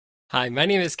Hi, my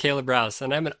name is Caleb Rouse,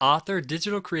 and I'm an author,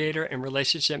 digital creator, and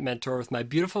relationship mentor with my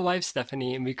beautiful wife,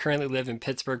 Stephanie, and we currently live in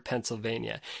Pittsburgh,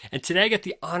 Pennsylvania. And today I get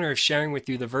the honor of sharing with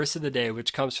you the verse of the day,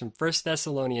 which comes from 1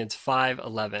 Thessalonians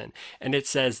 5:11. And it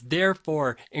says,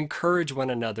 "Therefore, encourage one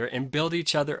another and build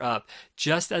each other up,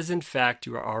 just as in fact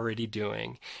you are already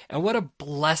doing." And what a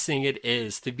blessing it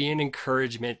is to be an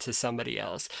encouragement to somebody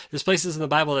else. There's places in the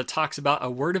Bible that talks about a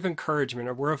word of encouragement,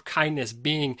 a word of kindness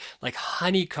being like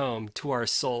honeycomb to our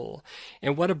soul.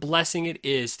 And what a blessing it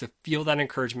is to feel that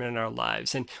encouragement in our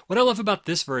lives. And what I love about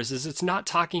this verse is it's not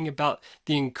talking about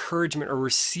the encouragement or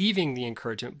receiving the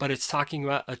encouragement, but it's talking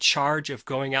about a charge of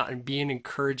going out and being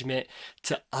encouragement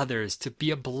to others, to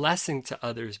be a blessing to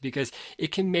others, because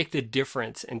it can make the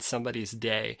difference in somebody's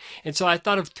day. And so I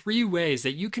thought of three ways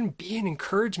that you can be an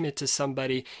encouragement to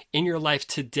somebody in your life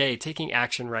today, taking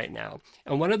action right now.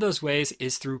 And one of those ways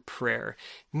is through prayer.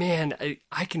 Man,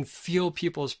 I can feel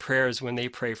people's prayers when they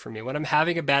pray for me. When I'm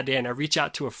having a bad day and I reach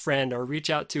out to a friend or reach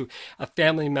out to a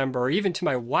family member or even to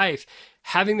my wife,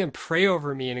 having them pray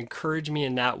over me and encourage me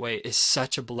in that way is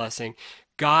such a blessing.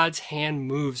 God's hand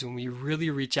moves when we really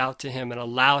reach out to Him and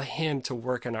allow Him to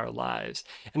work in our lives.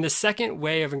 And the second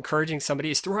way of encouraging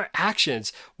somebody is through our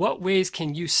actions. What ways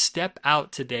can you step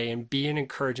out today and be an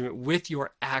encouragement with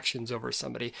your actions over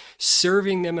somebody,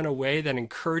 serving them in a way that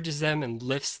encourages them and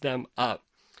lifts them up?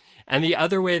 And the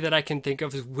other way that I can think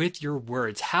of is with your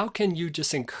words. How can you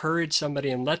just encourage somebody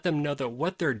and let them know that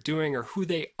what they're doing or who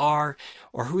they are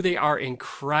in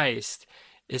Christ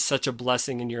is such a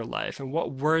blessing in your life? And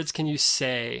what words can you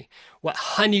say? What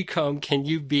honeycomb can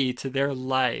you be to their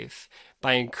life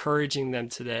by encouraging them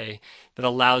today that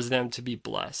allows them to be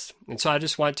blessed? And so I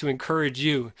just want to encourage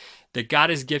you that God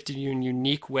has gifted you in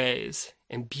unique ways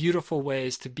and beautiful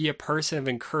ways to be a person of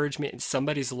encouragement in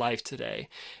somebody's life today.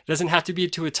 It doesn't have to be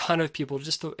to a ton of people.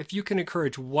 Just if you can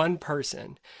encourage one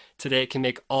person today, it can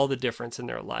make all the difference in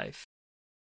their life.